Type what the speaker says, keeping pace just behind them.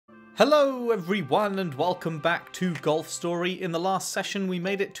Hello everyone and welcome back to Golf Story. In the last session we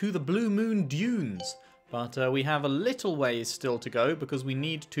made it to the Blue Moon Dunes, but we have a little ways still to go because we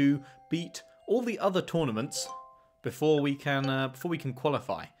need to beat all the other tournaments before we can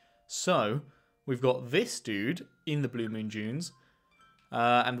qualify. So we've got this dude in the Blue Moon Dunes,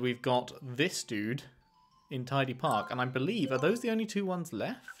 and we've got this dude in Tidy Park, and I believe, are those the only two ones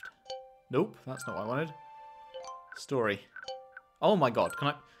left? Nope, that's not what I wanted. Story. Oh my god, can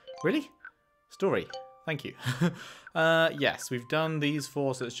I... Really? Story. Thank you. Yes, we've done these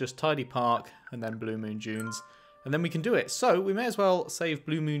four, so it's just Tidy Park and then Blue Moon Dunes. And then we can do it. So we may as well save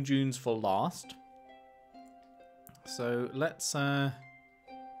Blue Moon Dunes for last. So let's... Oh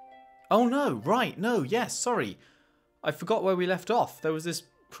no, right, no, yes, sorry. I forgot where we left off. There was this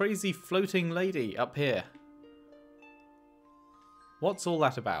crazy floating lady up here. What's all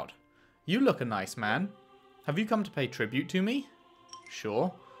that about? You look a nice man. Have you come to pay tribute to me?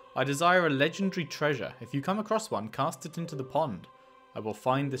 Sure. I desire a legendary treasure. If you come across one, cast it into the pond. I will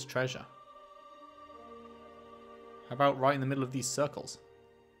find this treasure. How about right in the middle of these circles?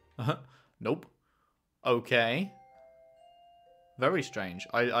 Nope. Okay. Very strange.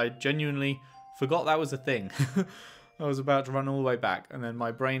 I genuinely forgot that was a thing. I was about to run all the way back, and then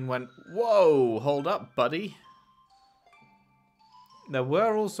my brain went, whoa, hold up, buddy. There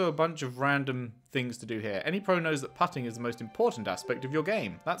were also a bunch of random things to do here. Any pro knows that putting is the most important aspect of your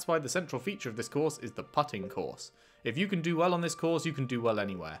game. That's why the central feature of this course is the putting course. If you can do well on this course, you can do well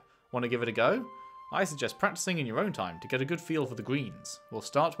anywhere. Want to give it a go? I suggest practicing in your own time to get a good feel for the greens. We'll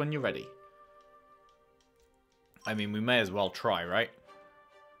start when you're ready. I mean, we may as well try, right?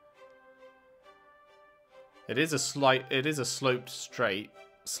 It is a sloped straight.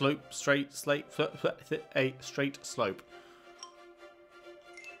 A straight slope.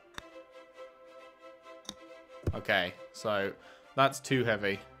 Okay, so that's too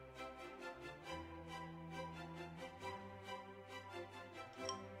heavy.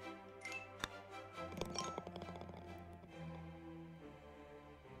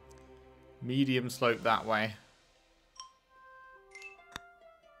 Medium slope that way.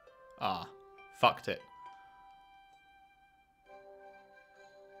 Ah, fucked it.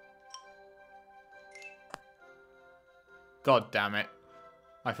 God damn it.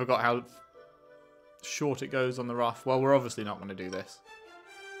 I forgot how short it goes on the rough. Well, we're obviously not going to do this.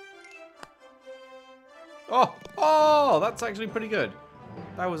 Oh, that's actually pretty good.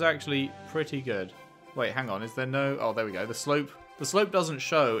 That was actually pretty good. Wait, hang on. Is there no... Oh, there we go. The slope doesn't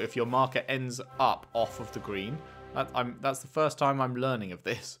show if your marker ends up off of the green. That's the first time I'm learning of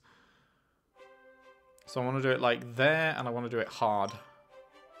this. So I want to do it like there, and I want to do it hard.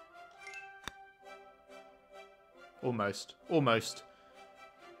 Almost. Almost.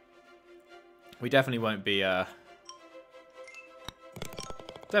 We definitely won't be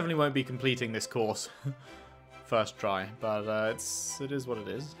completing this course first try, but it is what it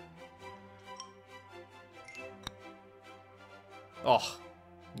is. Oh,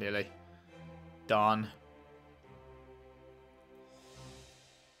 nearly. Darn.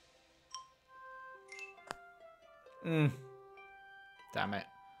 Damn it.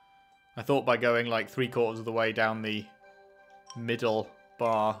 I thought by going like 3/4 of the way down the middle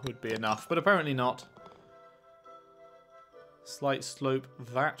bar would be enough, but apparently not. Slight slope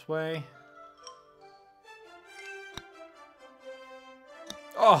that way.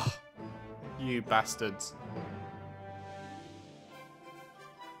 Oh, you bastards.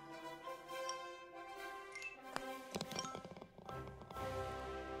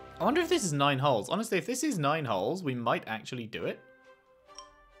 I wonder if this is 9 holes. Honestly, if this is 9 holes, we might actually do it.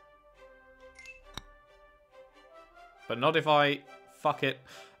 But not if I fuck it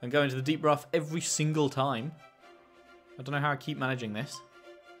and go into the deep rough every single time. I don't know how I keep managing this.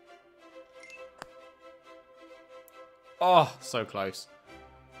 Oh, so close.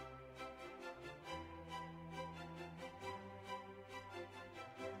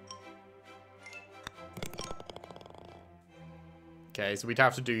 Okay, so we'd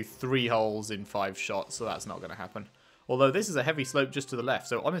have to do 3 holes in 5 shots, so that's not going to happen. Although this is a heavy slope just to the left,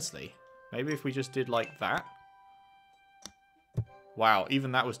 so honestly, maybe if we just did like that. Wow,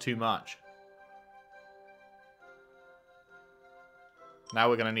 even that was too much. Now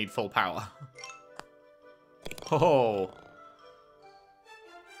we're going to need full power. Oh.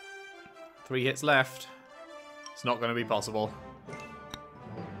 3 hits left. It's not going to be possible.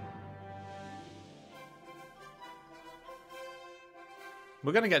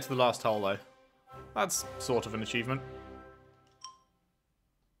 We're going to get to the last hole, though. That's sort of an achievement.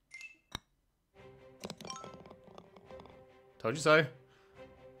 Told you so.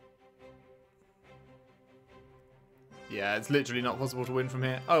 Yeah, it's literally not possible to win from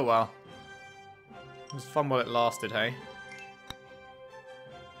here. Oh well. It was fun while it lasted, hey?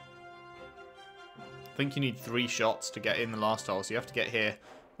 I think you need 3 shots to get in the last hole, so you have to get here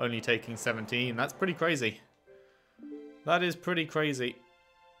only taking 17. That's pretty crazy. That is pretty crazy.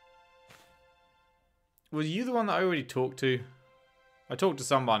 Was you the one that I already talked to? I talked to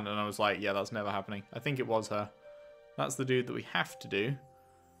someone and I was like, yeah, that's never happening. I think it was her. That's the dude that we have to do.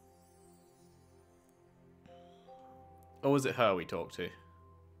 Or was it her we talked to?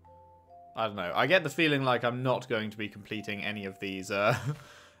 I don't know. I get the feeling like I'm not going to be completing any of these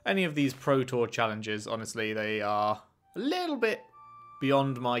Pro Tour challenges. Honestly, they are a little bit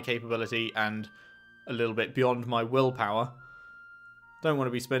beyond my capability and a little bit beyond my willpower. Don't want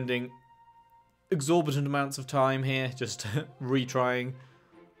to be spending exorbitant amounts of time here just retrying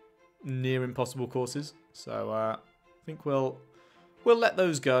near impossible courses. So I think we'll let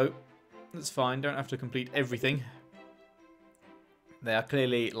those go. That's fine. Don't have to complete everything. They are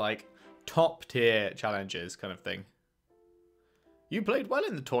clearly like top tier challenges kind of thing. You played well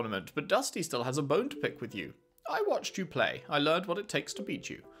in the tournament, but Dusty still has a bone to pick with you. I watched you play. I learned what it takes to beat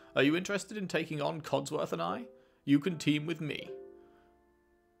you. Are you interested in taking on Codsworth and I? You can team with me.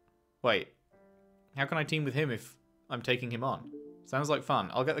 Wait. How can I team with him if I'm taking him on? Sounds like fun.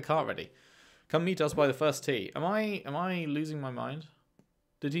 I'll get the cart ready. Come meet us by the first tee. Am I losing my mind?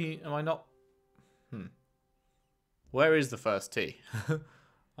 Am I not? Where is the first tee?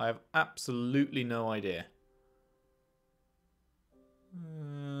 I have absolutely no idea.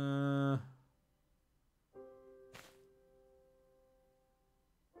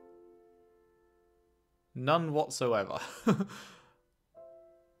 None whatsoever.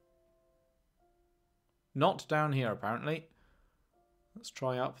 Not down here, apparently. Let's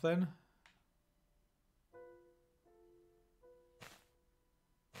try up then.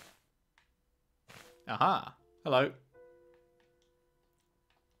 Aha. Hello.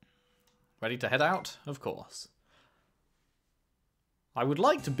 Ready to head out? Of course. I would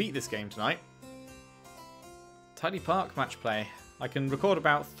like to beat this game tonight. Tidy Park match play. I can record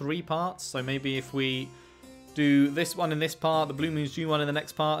about 3 parts, so maybe if we do this one in this part, the Blue Moon's Dune one in the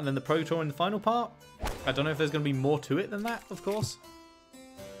next part, and then the Pro Tour in the final part. I don't know if there's going to be more to it than that, of course.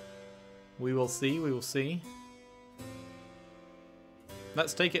 We will see, we will see.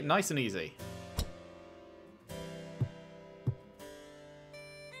 Let's take it nice and easy.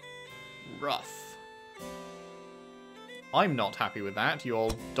 Rough. I'm not happy with that, you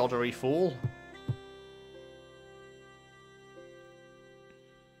old doddery fool.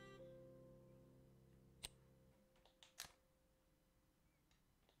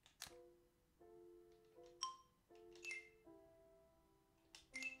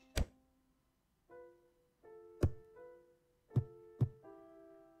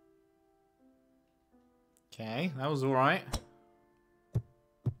 Okay, that was alright.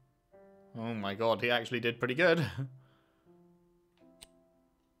 Oh my god, he actually did pretty good.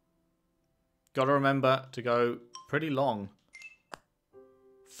 Gotta remember to go pretty long.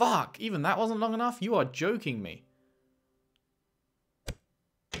 Fuck, even that wasn't long enough? You are joking me.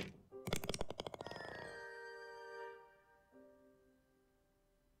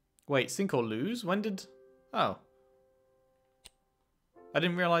 Wait, sink or lose? When did... Oh. I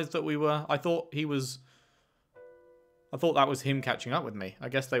didn't realise that we were... I thought that was him catching up with me. I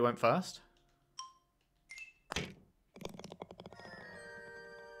guess they went first.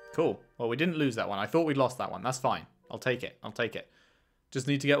 Cool. Well, we didn't lose that one. I thought we'd lost that one. That's fine. I'll take it. I'll take it. Just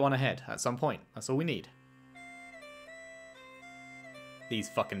need to get one ahead at some point. That's all we need. These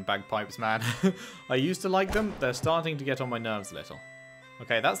fucking bagpipes, man. I used to like them. They're starting to get on my nerves a little.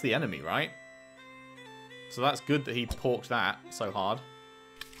 Okay, that's the enemy, right? So that's good that he porked that so hard.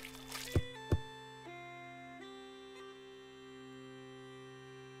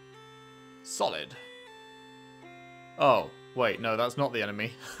 Solid. Oh, wait, no, that's not the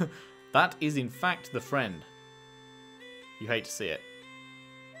enemy. That is, in fact, the friend. You hate to see it.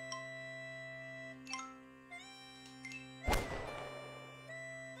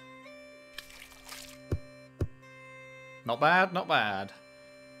 Not bad, not bad.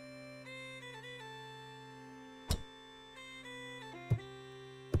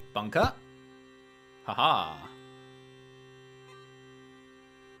 Bunker. Haha.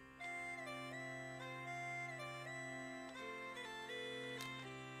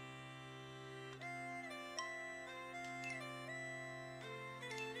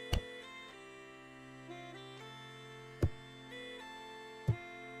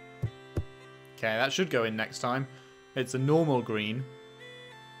 Okay, that should go in next time. It's a normal green.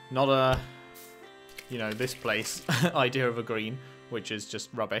 Not a, you know, this place idea of a green, which is just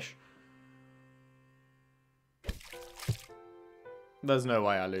rubbish. There's no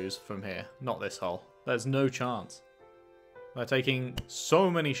way I lose from here. Not this hole. There's no chance. They're taking so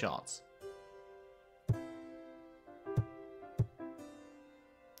many shots.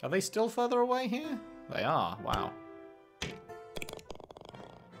 Are they still further away here? They are. Wow.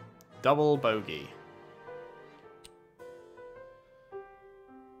 Double bogey.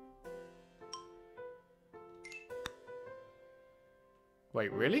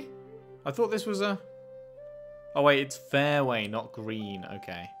 Wait, really? I thought this was a... Oh wait, it's fairway, not green.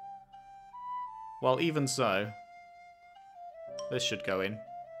 Okay. Well, even so, this should go in.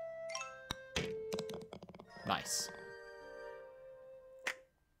 Nice.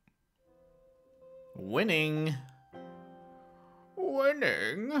 Winning.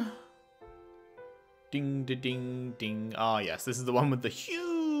 Winning. Ding, da, ding, ding. Ah, yes, this is the one with the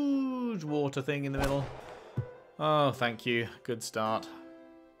huge water thing in the middle. Oh, thank you. Good start.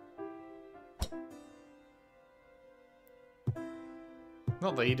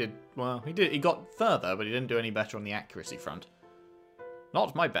 Not that he did, well, he got further, but he didn't do any better on the accuracy front.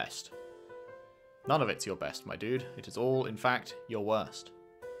 Not my best. None of it's your best, my dude. It is all, in fact, your worst.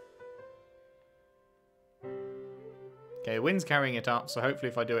 Okay, wind's carrying it up, so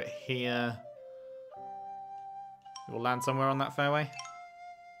hopefully if I do it here, it will land somewhere on that fairway.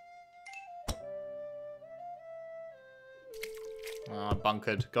 Ah,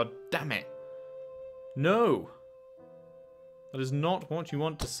 bunkered. God damn it. No! That is not what you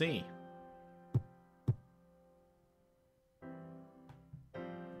want to see.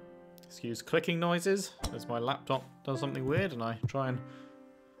 Excuse clicking noises as my laptop does something weird and I try and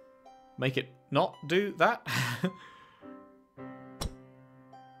make it not do that.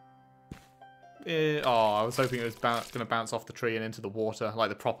 Oh, I was hoping it was going to bounce off the tree and into the water, like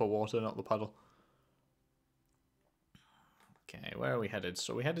the proper water, not the puddle. Okay, where are we headed?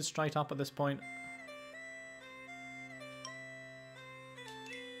 So we headed straight up at this point.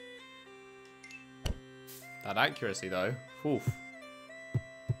 That accuracy, though. Oof.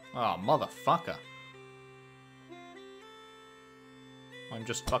 Oh, motherfucker. I'm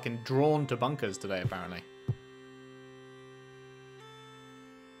just fucking drawn to bunkers today, apparently.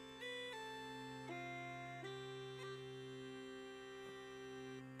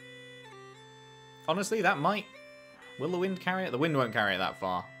 Honestly, that might... Will the wind carry it? The wind won't carry it that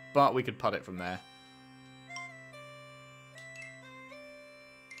far, but we could putt it from there.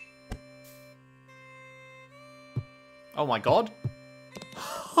 Oh my god.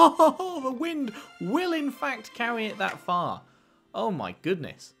 The wind will in fact carry it that far. Oh my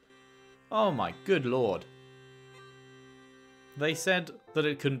goodness. Oh my good lord. They said that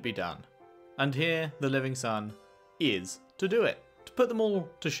it couldn't be done. And here the living sun is to do it. To put them all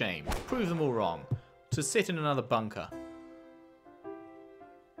to shame. Prove them all wrong. To sit in another bunker.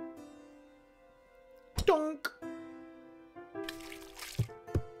 Donk!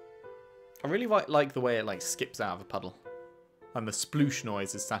 I really like the way it like skips out of a puddle. And the sploosh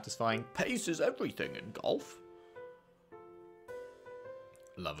noise is satisfying. Pace is everything in golf.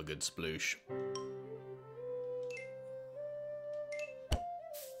 Love a good sploosh.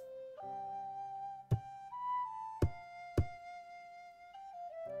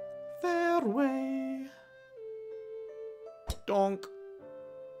 Fairway. Donk.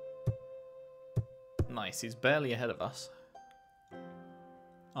 Nice, he's barely ahead of us.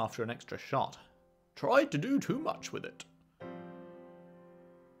 After an extra shot. Tried to do too much with it.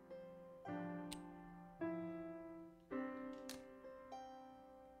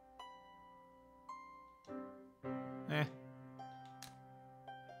 Eh.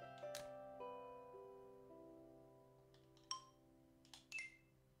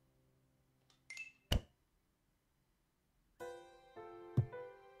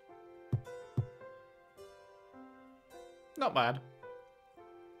 Not bad.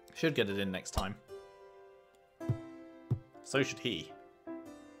 Should get it in next time. So should he.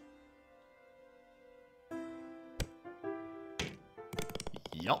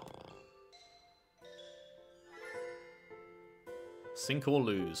 Yup. Sink or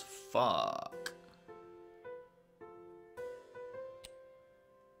lose. Fuck.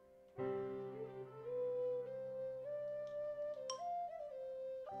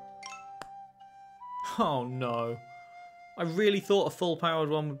 Oh no. I really thought a full-powered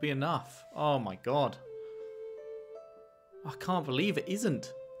one would be enough. Oh my god. I can't believe it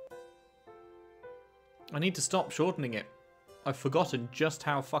isn't. I need to stop shortening it. I've forgotten just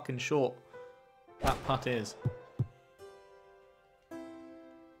how fucking short that putt is.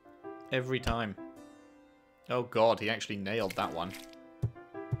 Every time. Oh god, he actually nailed that one.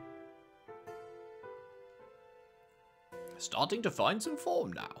 Starting to find some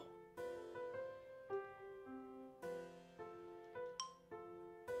form now.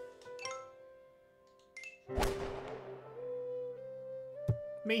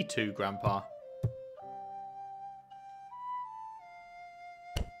 Me too, Grandpa.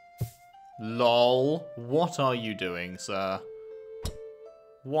 LOL. What are you doing, sir?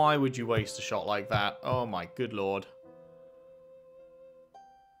 Why would you waste a shot like that? Oh my good lord.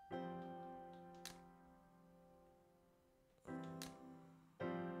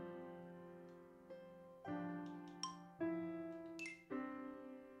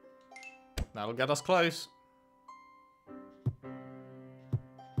 That'll get us close.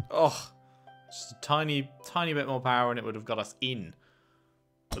 Oh, just a tiny bit more power and it would have got us in.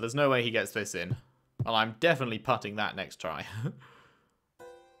 But there's no way he gets this in. Well, I'm definitely putting that next try.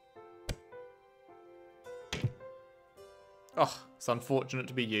 Oh, it's unfortunate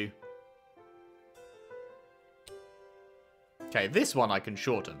to be you. Okay, this one I can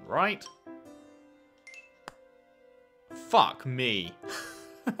shorten, right? Fuck me.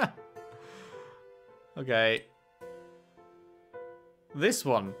 Okay. This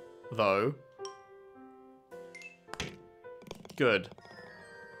one, though. Good.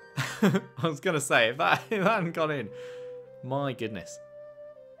 I was going to say, if that hadn't gone in. My goodness.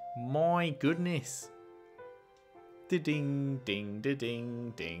 My goodness. Ding, ding, ding,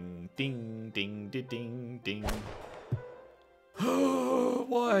 ding, ding, ding, ding, ding, ding.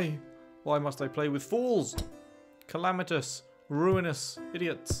 Why? Why must I play with fools? Calamitous, ruinous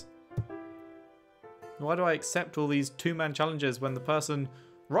idiots. Why do I accept all these two-man challenges when the person...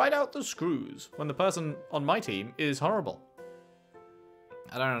 Right out the screws. When the person on my team is horrible.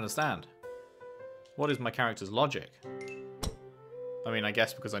 I don't understand. What is my character's logic? I mean, I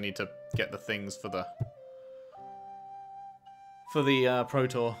guess because I need to get the things for the... Pro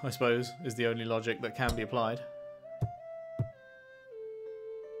Tour, I suppose, is the only logic that can be applied.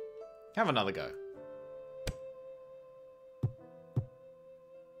 Have another go.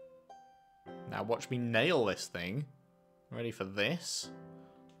 Now watch me nail this thing. Ready for this?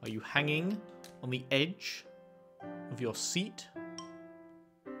 Are you hanging on the edge of your seat?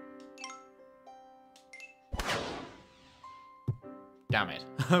 Damn it.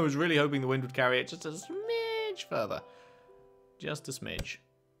 I was really hoping the wind would carry it just a smidge further. Just a smidge.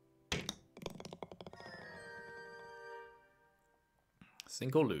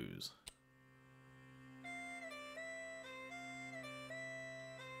 Sink or lose.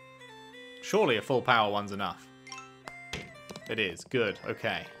 Surely a full power one's enough. It is. Good.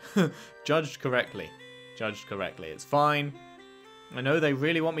 Okay. Judged correctly. Judged correctly. It's fine. I know they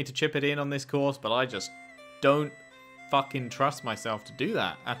really want me to chip it in on this course, but I just don't fucking trust myself to do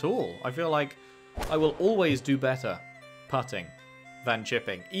that at all. I feel like I will always do better putting than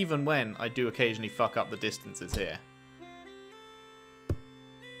chipping, even when I do occasionally fuck up the distances here.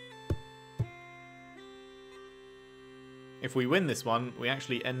 If we win this one, we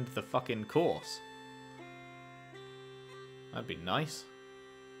actually end the fucking course. That'd be nice.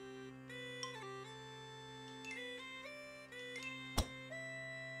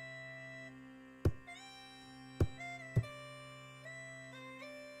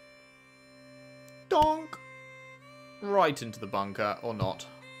 Donk! Right into the bunker, or not.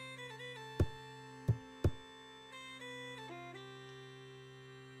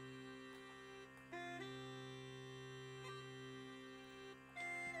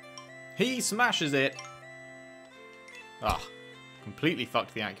 He smashes it. Ah, completely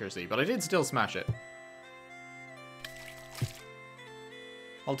fucked the accuracy, but I did still smash it.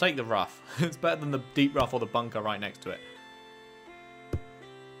 I'll take the rough. It's better than the deep rough or the bunker right next to it.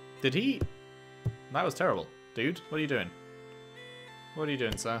 Did he? That was terrible. Dude, what are you doing? What are you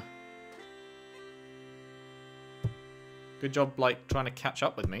doing, sir? Good job, like, trying to catch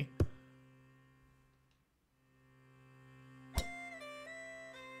up with me.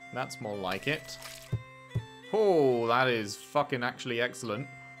 That's more like it. Oh, that is fucking actually excellent.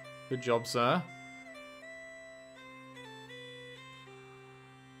 Good job, sir.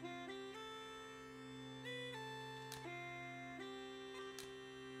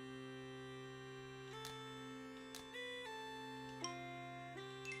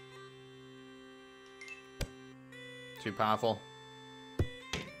 Too powerful.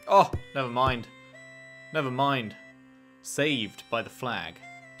 Oh, never mind. Never mind. Saved by the flag.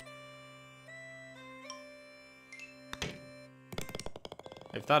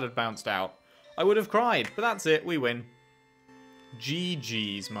 If that had bounced out, I would have cried. But that's it, we win.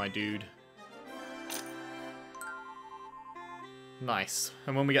 GG's, my dude. Nice.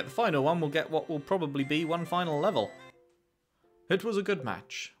 And when we get the final one, we'll get what will probably be one final level. It was a good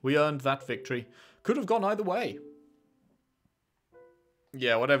match. We earned that victory. Could have gone either way.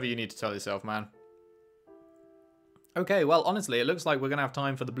 Yeah, whatever you need to tell yourself, man. Okay, well, honestly, it looks like we're going to have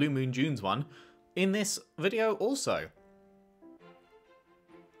time for the Blue Moon Dunes one. in this video also.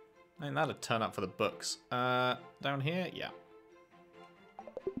 I mean, that'd turn up for the books. Down here? Yeah.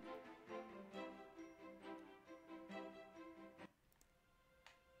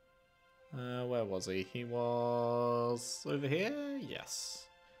 Where was he? He was over here? Yes.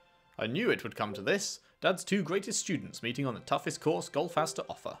 I knew it would come to this. Dad's two greatest students meeting on the toughest course golf has to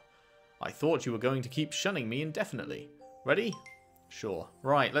offer. I thought you were going to keep shunning me indefinitely. Ready? Sure.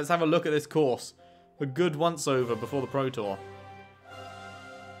 Right, let's have a look at this course. A good once-over before the Pro Tour.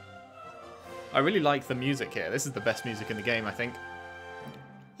 I really like the music here. This is the best music in the game, I think.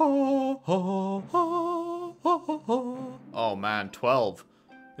 Oh man, 12.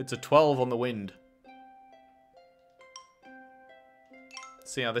 It's a 12 on the wind.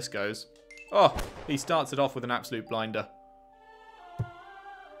 See how this goes. Oh, he starts it off with an absolute blinder.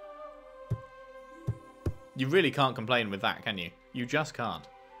 You really can't complain with that, can you? You just can't.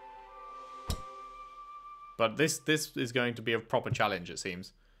 But this is going to be a proper challenge, it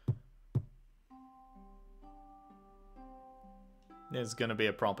seems. There's going to be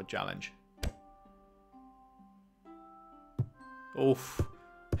a proper challenge. Oof.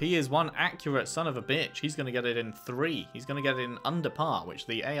 He is one accurate son of a bitch. He's going to get it in 3. He's going to get it in under par, which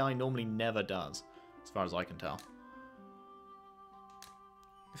the AI normally never does, as far as I can tell.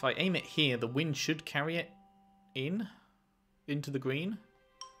 If I aim it here, the wind should carry it into the green.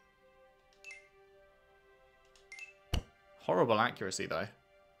 Horrible accuracy, though.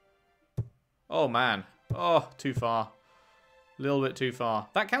 Oh, man. Oh, too far. A little bit too far.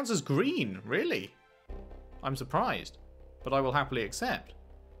 That counts as green, really? I'm surprised, but I will happily accept.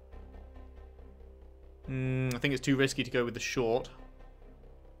 I think it's too risky to go with the short.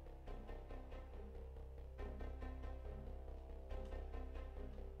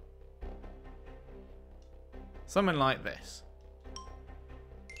 Something like this.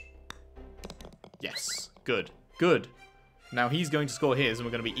 Yes. Good. Good. Now he's going to score his and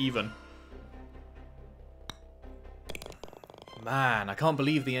we're going to be even. Man, I can't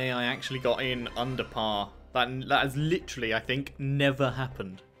believe the AI actually got in under par. That has literally, I think, never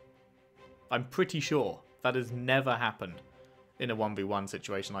happened. I'm pretty sure that has never happened in a 1v1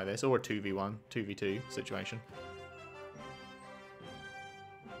 situation like this, or a 2v1, 2v2 situation.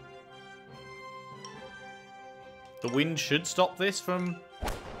 The wind should stop this from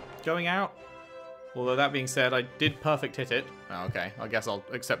going out. Although that being said, I did perfect hit it. Oh, okay, I guess I'll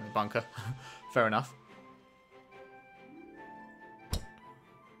accept the bunker. Fair enough.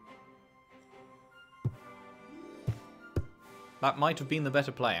 That might have been the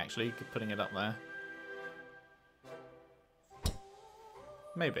better play, actually, putting it up there.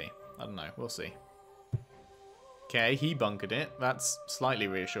 Maybe. I don't know. We'll see. Okay, he bunkered it. That's slightly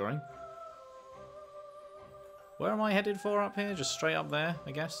reassuring. Where am I headed for up here? Just straight up there,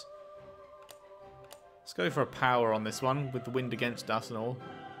 I guess. Let's go for a power on this one, with the wind against us and all.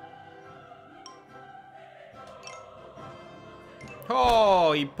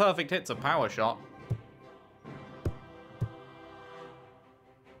 Oh, he perfect hits a power shot.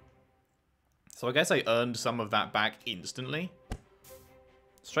 So I guess I earned some of that back instantly.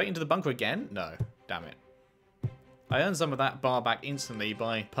 Straight into the bunker again? No. Damn it. I earned some of that bar back instantly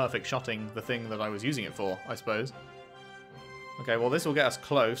by perfect shotting the thing that I was using it for, I suppose. Okay, well this will get us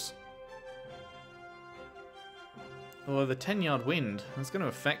close. Although the 10-yard wind, that's going to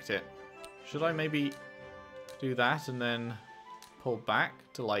affect it. Should I maybe do that and then pull back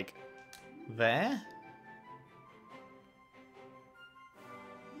to, like, there?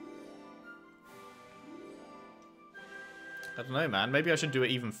 I don't know, man. Maybe I should do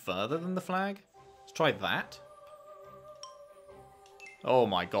it even further than the flag. Let's try that. Oh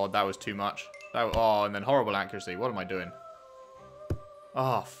my god, that was too much. Oh, and then horrible accuracy. What am I doing?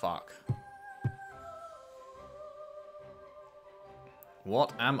 Oh, fuck.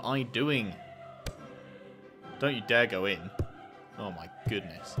 What am I doing? Don't you dare go in. Oh my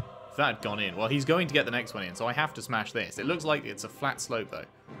goodness. If that had gone in. Well, he's going to get the next one in, so I have to smash this. It looks like it's a flat slope, though.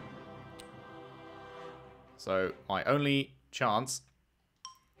 So, my only chance.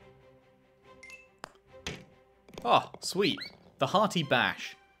 Oh, sweet. The hearty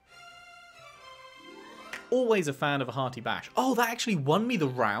bash. Always a fan of a hearty bash. Oh, that actually won me the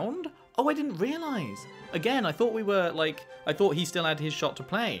round? Oh, I didn't realise. Again, I thought we were, like, I thought he still had his shot to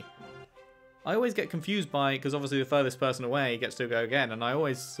play. I always get confused by, because obviously the furthest person away gets to go again, and I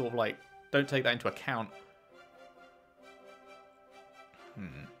always sort of, like, don't take that into account.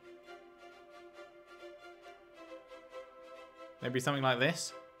 Maybe something like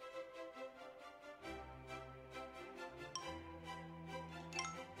this?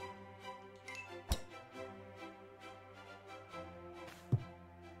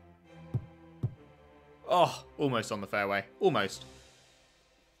 Oh, almost on the fairway. Almost.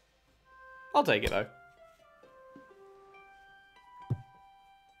 I'll take it, though.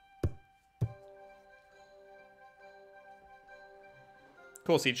 Of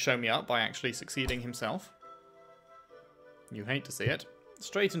course, he'd show me up by actually succeeding himself. You hate to see it.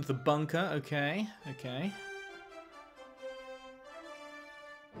 Straight into the bunker. Okay, okay.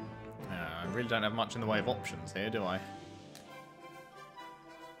 I really don't have much in the way of options here, do I?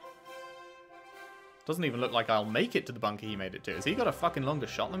 Doesn't even look like I'll make it to the bunker he made it to. Has he got a fucking longer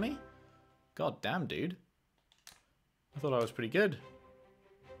shot than me? God damn, dude. I thought I was pretty good.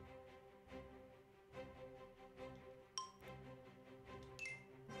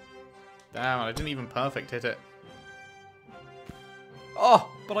 Damn, I didn't even perfect hit it. Oh,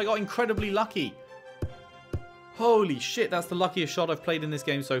 but I got incredibly lucky. Holy shit, that's the luckiest shot I've played in this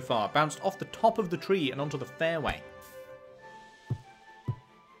game so far. Bounced off the top of the tree and onto the fairway.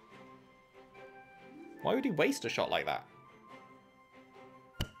 Why would he waste a shot like that?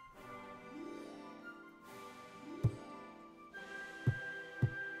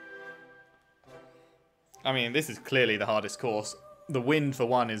 I mean, this is clearly the hardest course. The wind, for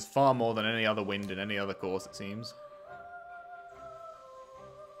one, is far more than any other wind in any other course, it seems.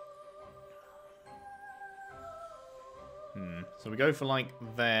 So we go for, like,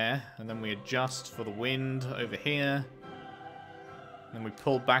 there, and then we adjust for the wind over here. Then we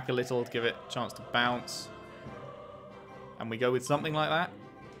pull back a little to give it a chance to bounce. And we go with something like that.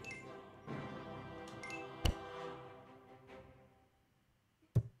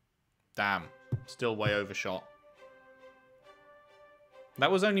 Damn. Still way overshot. That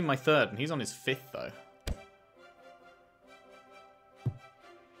was only my third, and he's on his fifth, though.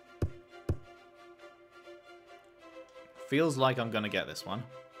 Feels like I'm going to get this one.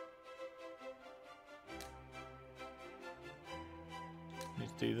 Need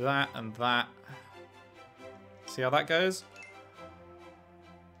to do that and that. See how that goes?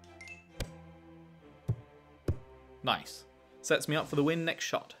 Nice. Sets me up for the win next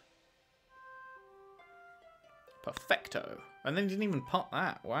shot. Perfecto. And then he didn't even pot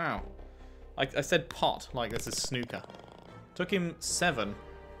that. Wow. I said pot, like this is snooker. Took him 7.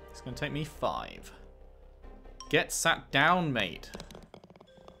 It's going to take me 5. Get sat down, mate.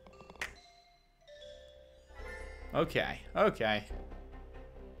 Okay, okay.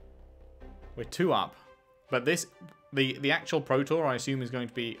 We're 2 up. But this, the actual Pro Tour, I assume, is going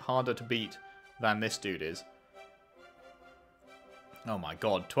to be harder to beat than this dude is. Oh my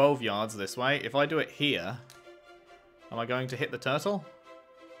god, 12 yards this way. If I do it here, am I going to hit the turtle?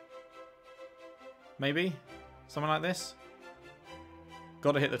 Maybe? Something like this?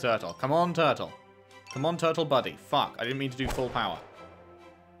 Gotta hit the turtle. Come on, turtle. Come on, turtle buddy. Fuck, I didn't mean to do full power.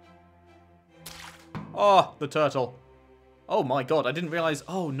 Oh, the turtle. Oh my god, I didn't realize...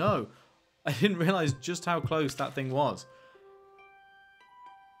 Oh no. I didn't realize just how close that thing was.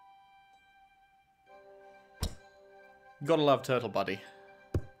 Gotta love turtle buddy.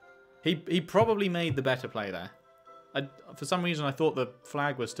 He probably made the better play there. For some reason, I thought the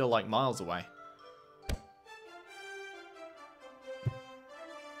flag was still like miles away.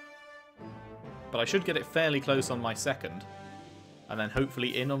 But I should get it fairly close on my second. And then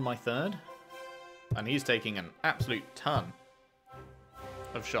hopefully in on my third. And he's taking an absolute ton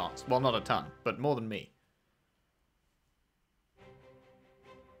of shots. Well, not a ton, but more than me.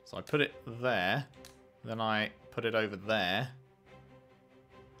 So I put it there. Then I put it over there.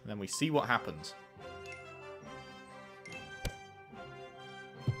 And then we see what happens.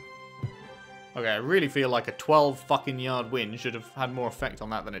 Okay, I really feel like a 12 fucking yard win should have had more effect on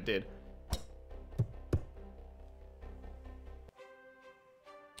that than it did.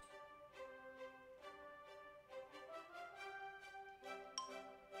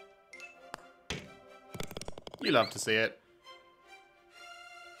 You love to see it.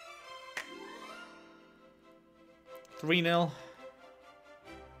 3-0.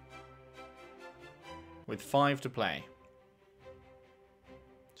 With 5 to play.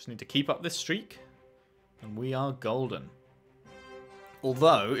 Just need to keep up this streak. And we are golden.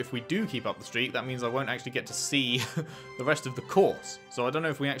 Although, if we do keep up the streak, that means I won't actually get to see the rest of the course. So I don't know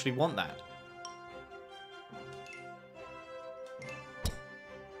if we actually want that.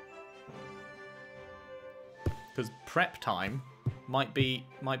 Because prep time might be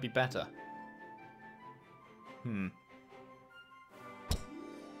better.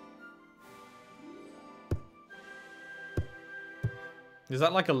 Is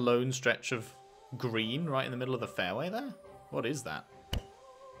that like a lone stretch of green right in the middle of the fairway there? What is that?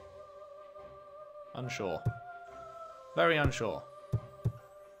 Unsure. Very unsure.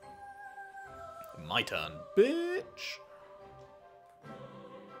 My turn, bitch.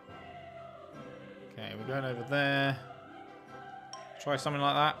 Okay, we're going over there. Try something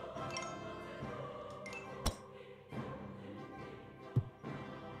like that.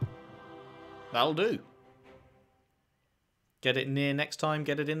 That'll do. Get it near next time,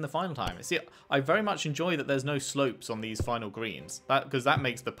 get it in the final time. See, I very much enjoy that there's no slopes on these final greens. Because that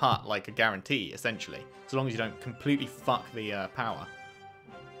makes the putt like a guarantee, essentially. So long as you don't completely fuck the power.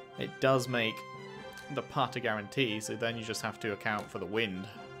 It does make the putt a guarantee, so then you just have to account for the wind.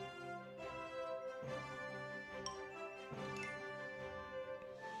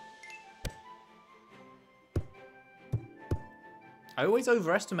 I always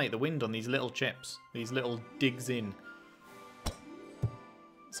overestimate the wind on these little chips, these little digs in.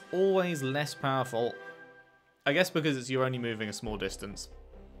 It's always less powerful. I guess because you're only moving a small distance.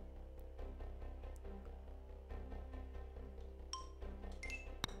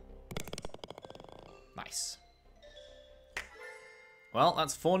 Nice. Well,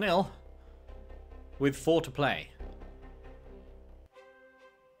 that's 4-0 with 4 to play.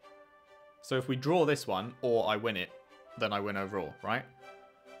 So if we draw this one, or I win it, then I win overall, right?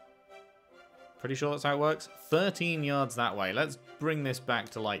 Pretty sure that's how it works. 13 yards that way. Let's bring this back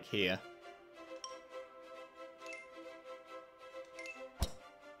to like here.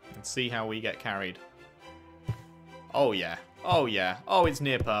 And see how we get carried. Oh yeah. Oh yeah. Oh, it's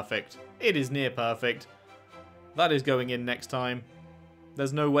near perfect. It is near perfect. That is going in next time.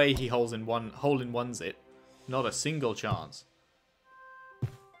 There's no way he hole-in-ones it. Not a single chance.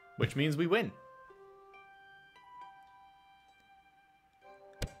 Which means we win.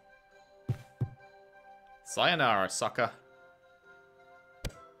 Sayonara, sucker.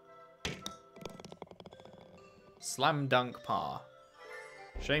 Slam dunk par.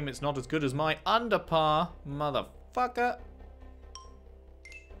 Shame it's not as good as my under par, motherfucker.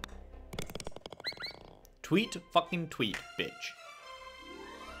 Tweet, fucking tweet, bitch.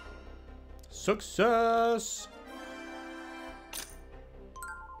 Success!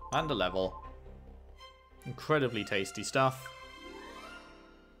 And a level. Incredibly tasty stuff.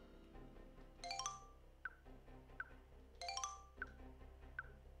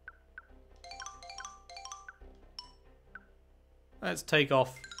 Let's take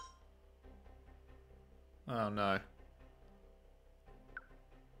off. Oh no.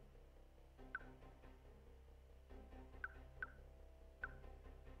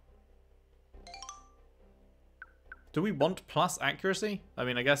 Do we want plus accuracy? I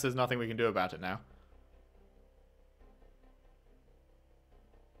mean, I guess there's nothing we can do about it now.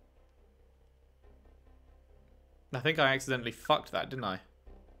 I think I accidentally fucked that, didn't I?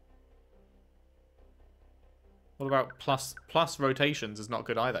 What about plus rotations is not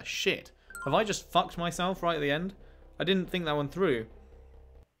good either. Shit. Have I just fucked myself right at the end? I didn't think that one through.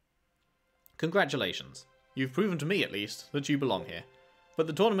 Congratulations. You've proven to me, at least, that you belong here. But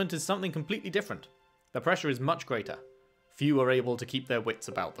the tournament is something completely different. The pressure is much greater. Few are able to keep their wits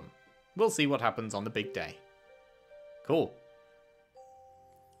about them. We'll see what happens on the big day. Cool.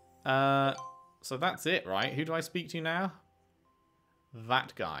 So that's it, right? Who do I speak to now?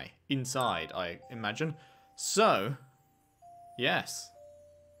 That guy. Inside, I imagine. So, yes.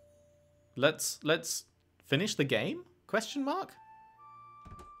 Let's finish the game? Question mark?